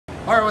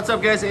All right, what's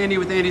up guys? Andy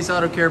with Andy's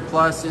Auto Care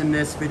Plus. In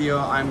this video,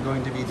 I'm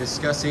going to be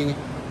discussing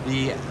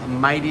the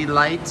Mytee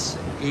Lite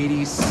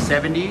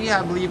 8070,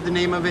 I believe the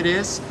name of it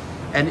is.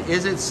 And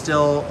is it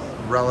still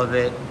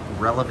relevant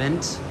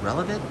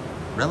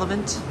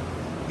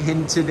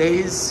in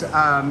today's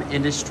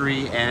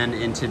industry and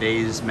in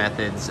today's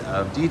methods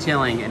of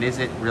detailing? And is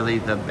it really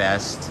the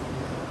best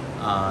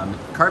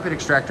carpet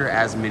extractor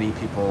as many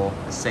people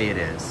say it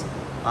is?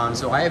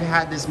 So I have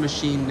had this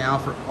machine now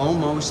for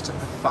almost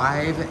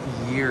 5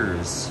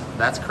 years.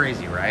 That's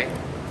crazy, right?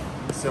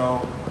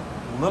 So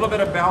a little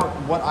bit about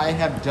what I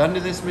have done to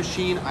this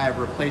machine. I have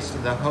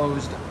replaced the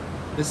hose.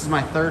 This is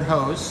my third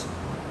hose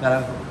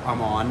that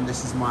I'm on.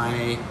 This is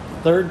my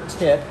third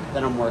tip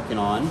that I'm working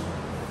on.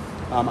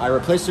 I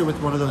replaced it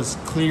with one of those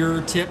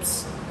clear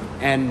tips,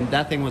 and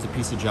that thing was a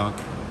piece of junk.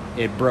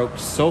 It broke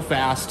so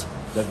fast.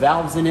 The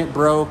valves in it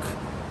broke.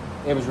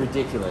 It was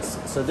ridiculous.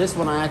 So this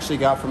one I actually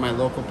got from my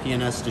local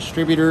P&S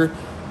distributor.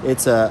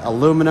 It's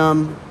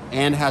aluminum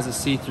and has a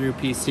see-through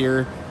piece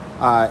here.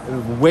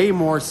 Way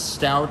more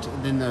stout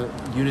than the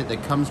unit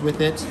that comes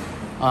with it.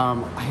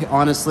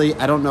 Honestly,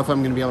 I don't know if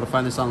I'm gonna be able to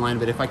find this online,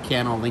 but if I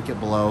can, I'll link it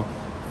below.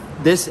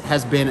 This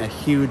has been a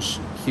huge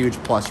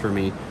plus for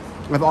me.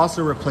 I've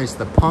also replaced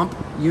the pump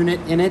unit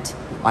in it.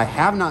 I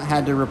have not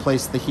had to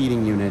replace the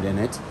heating unit in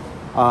it.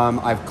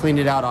 I've cleaned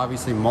it out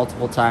obviously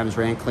multiple times,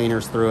 ran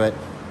cleaners through it.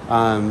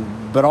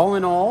 But all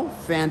in all,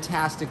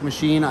 fantastic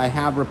machine. I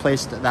have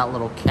replaced that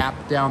little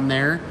cap down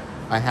there.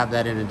 I have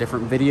that in a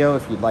different video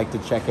if you'd like to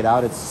check it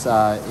out. It's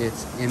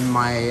in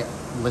my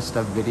list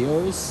of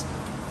videos.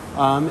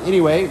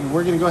 Anyway,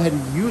 we're gonna go ahead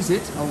and use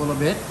it a little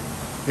bit.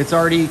 It's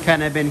already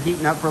kind of been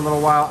heating up for a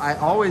little while. I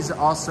always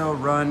also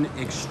run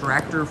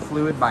Extractor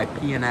fluid by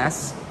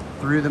P&S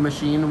through the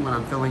machine when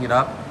I'm filling it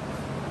up.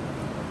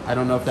 I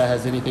don't know if that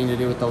has anything to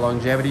do with the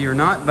longevity or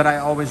not, but I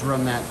always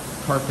run that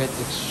carpet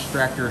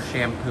extractor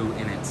shampoo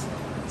in it.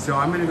 So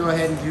I'm gonna go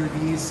ahead and do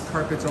these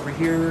carpets over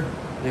here.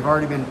 They've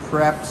already been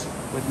prepped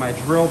with my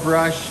drill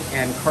brush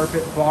and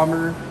carpet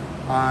bomber.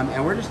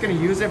 And we're just gonna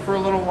use it for a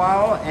little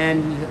while,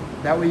 and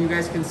that way you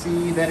guys can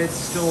see that it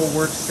still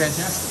works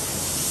fantastic.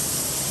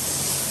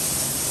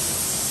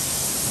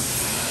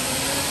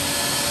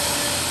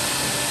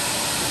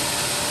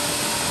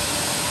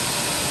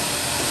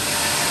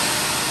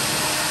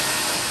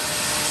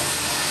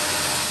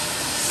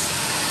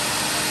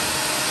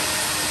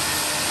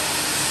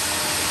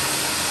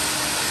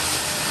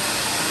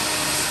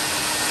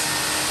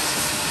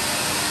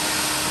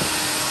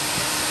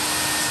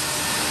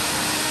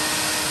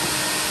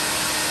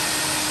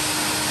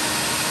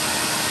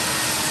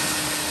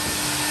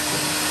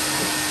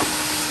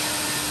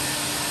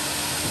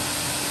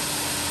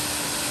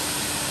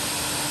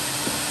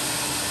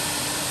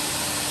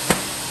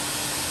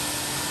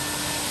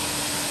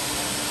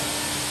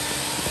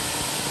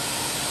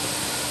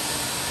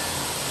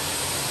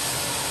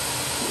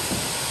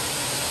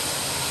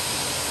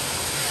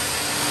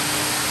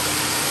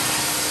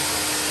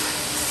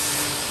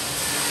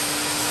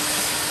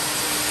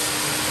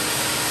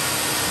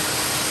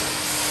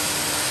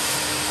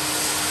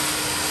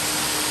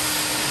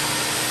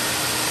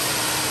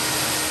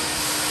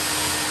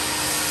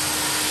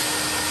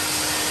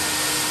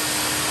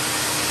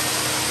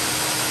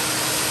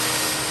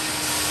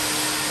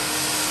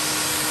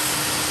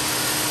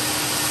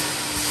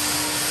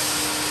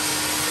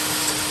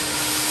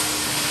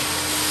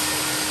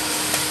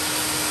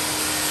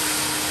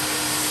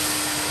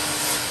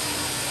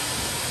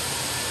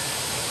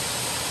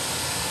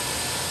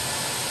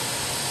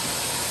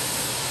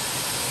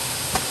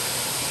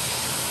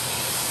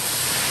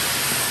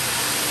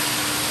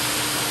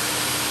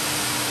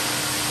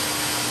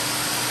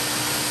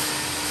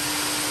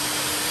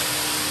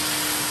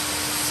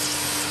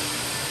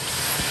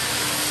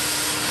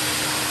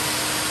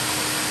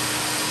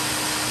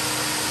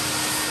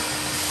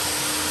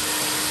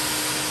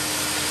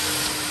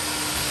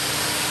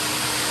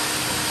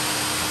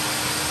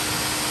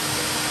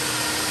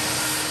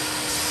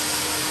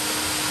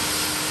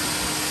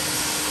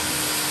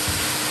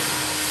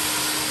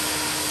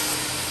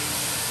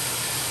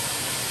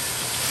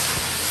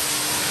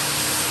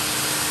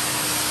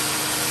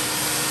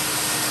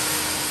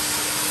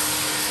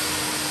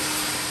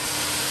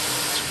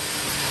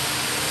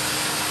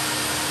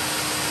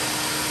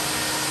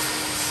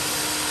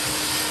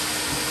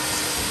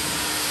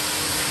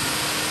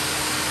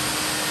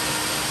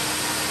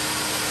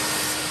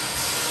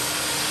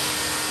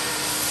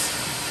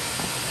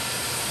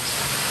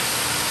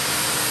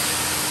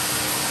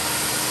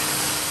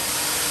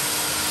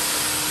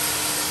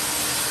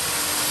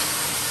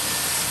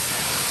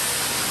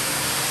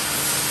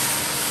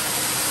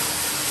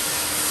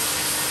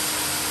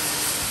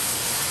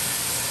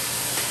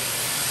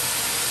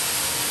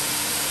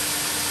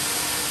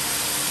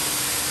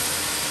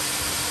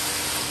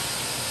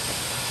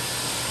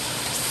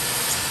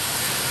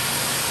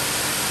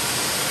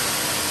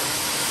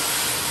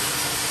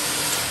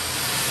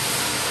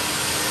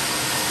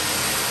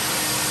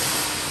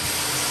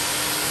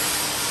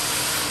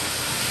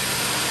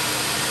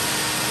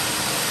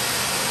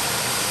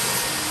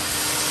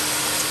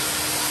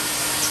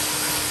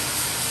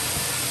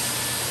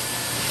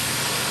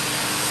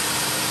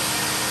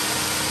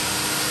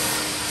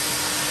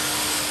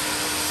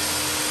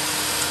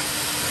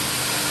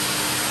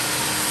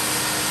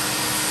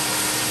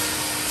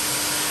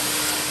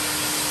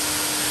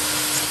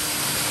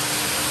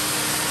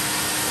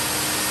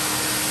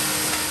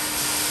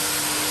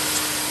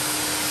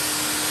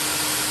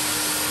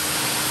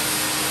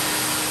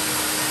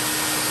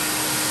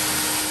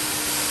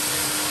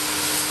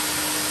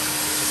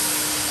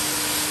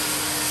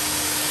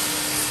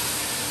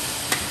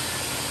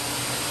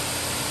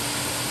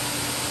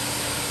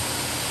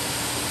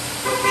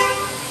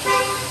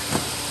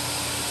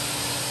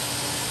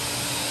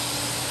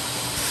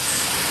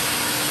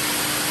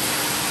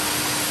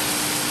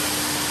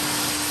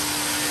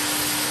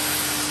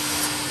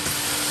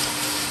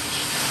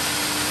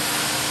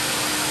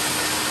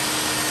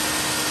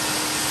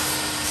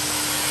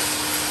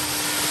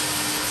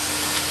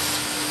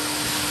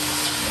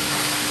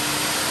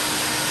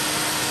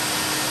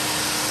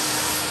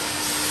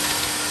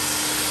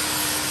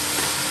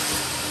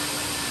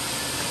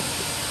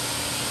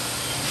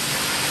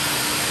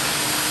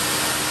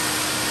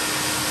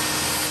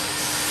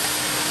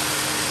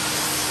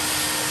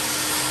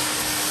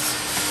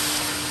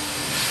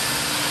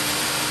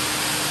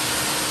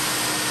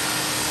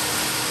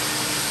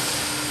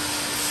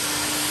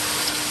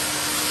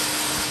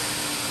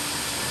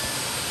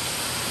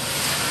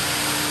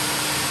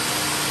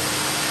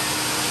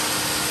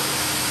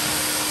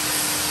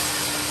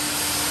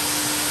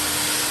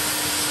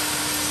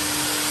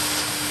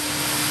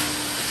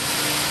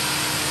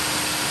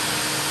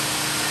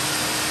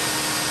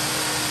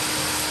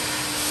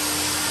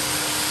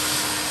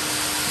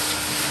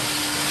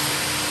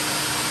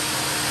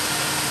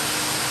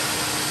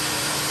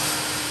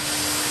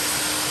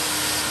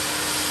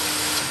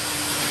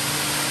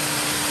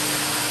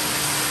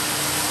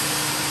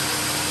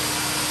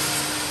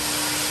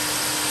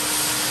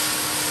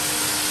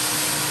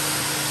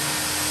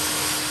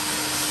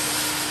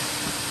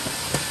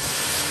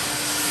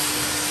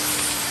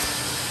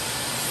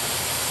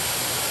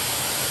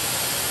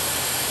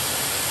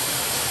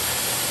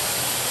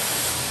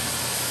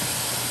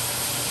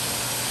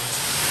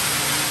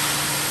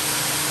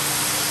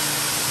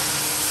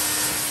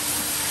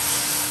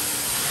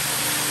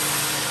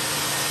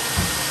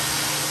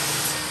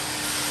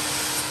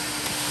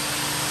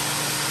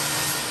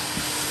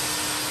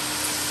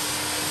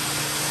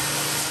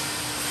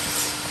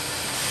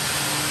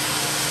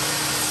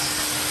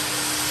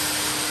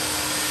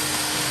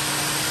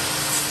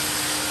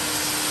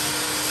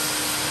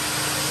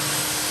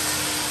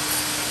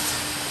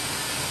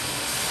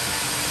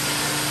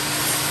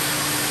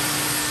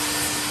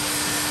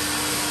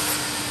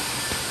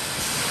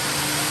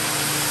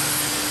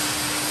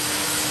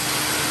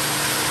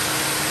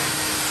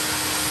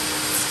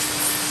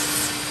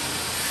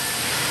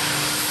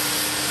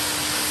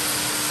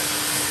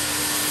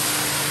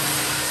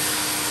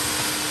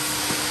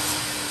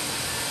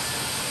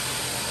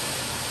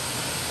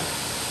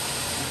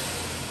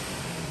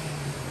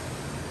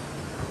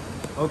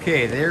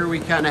 Okay, there we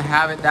kind of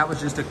have it. That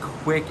was just a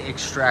quick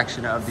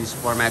extraction of these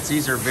floor mats.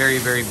 These are very,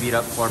 very beat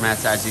up floor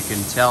mats, as you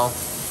can tell.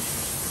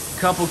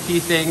 Couple key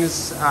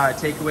things,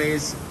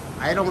 takeaways.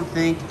 I don't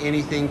think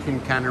anything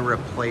can kind of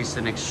replace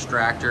an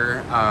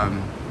extractor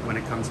when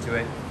it comes to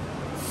it.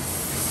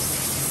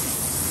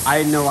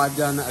 I know I've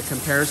done a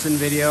comparison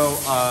video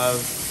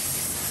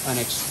of an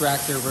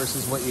extractor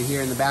versus what you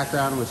hear in the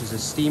background, which is a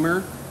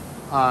steamer.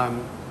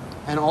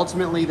 And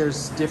ultimately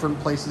there's different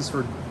places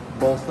for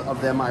both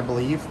of them, I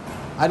believe.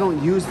 I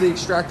don't use the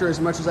extractor as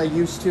much as I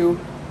used to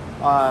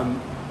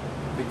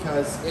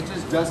because it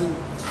just doesn't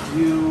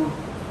do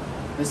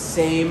the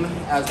same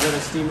as what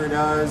a steamer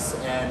does,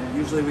 and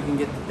usually we can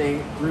get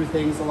through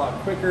things a lot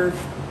quicker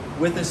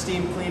with a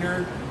steam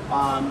cleaner,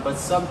 but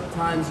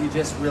sometimes you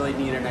just really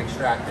need an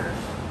extractor.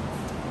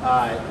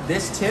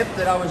 This tip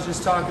that I was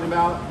just talking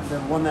about, the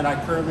one that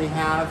I currently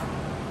have,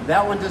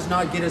 that one does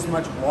not get as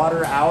much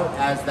water out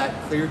as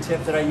that clear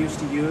tip that I used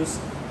to use.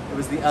 It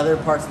was the other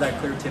parts of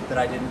that clear tip that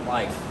I didn't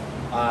like.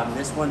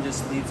 This one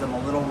just leaves them a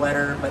little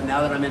wetter, but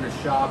now that I'm in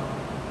a shop,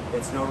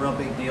 it's no real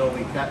big deal.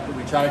 We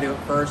try to do it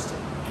first,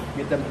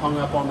 get them hung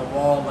up on the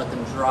wall, let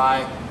them dry,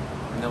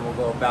 and then we'll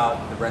go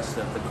about the rest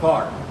of the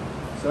car.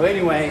 So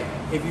anyway,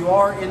 if you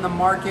are in the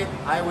market,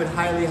 I would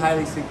highly,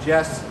 highly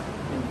suggest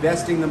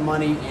investing the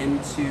money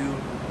into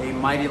a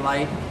Mytee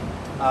Lite.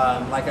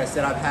 Like I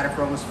said, I've had it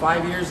for almost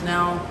 5 years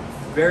now.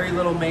 Very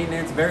little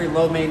maintenance, very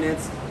low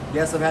maintenance.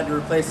 Yes, I've had to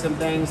replace some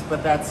things,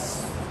 but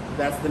that's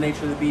the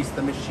nature of the beast.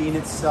 The machine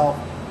itself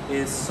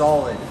is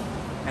solid,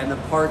 and the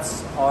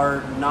parts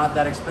are not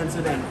that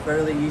expensive and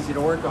fairly easy to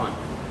work on.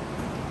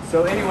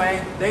 So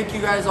anyway, thank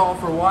you guys all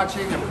for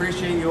watching.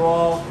 Appreciate you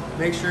all.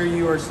 Make sure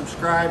you are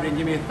subscribed and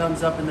give me a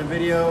thumbs up in the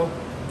video.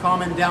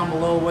 Comment down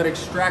below what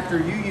extractor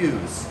you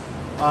use.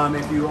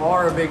 If you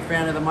are a big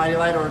fan of the Mytee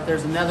Lite, or if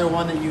there's another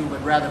one that you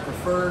would rather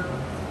prefer,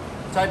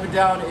 type it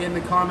down in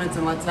the comments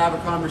and let's have a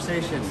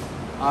conversation.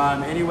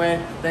 Anyway,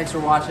 thanks for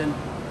watching.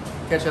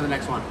 Catch you on the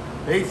next one.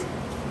 Peace.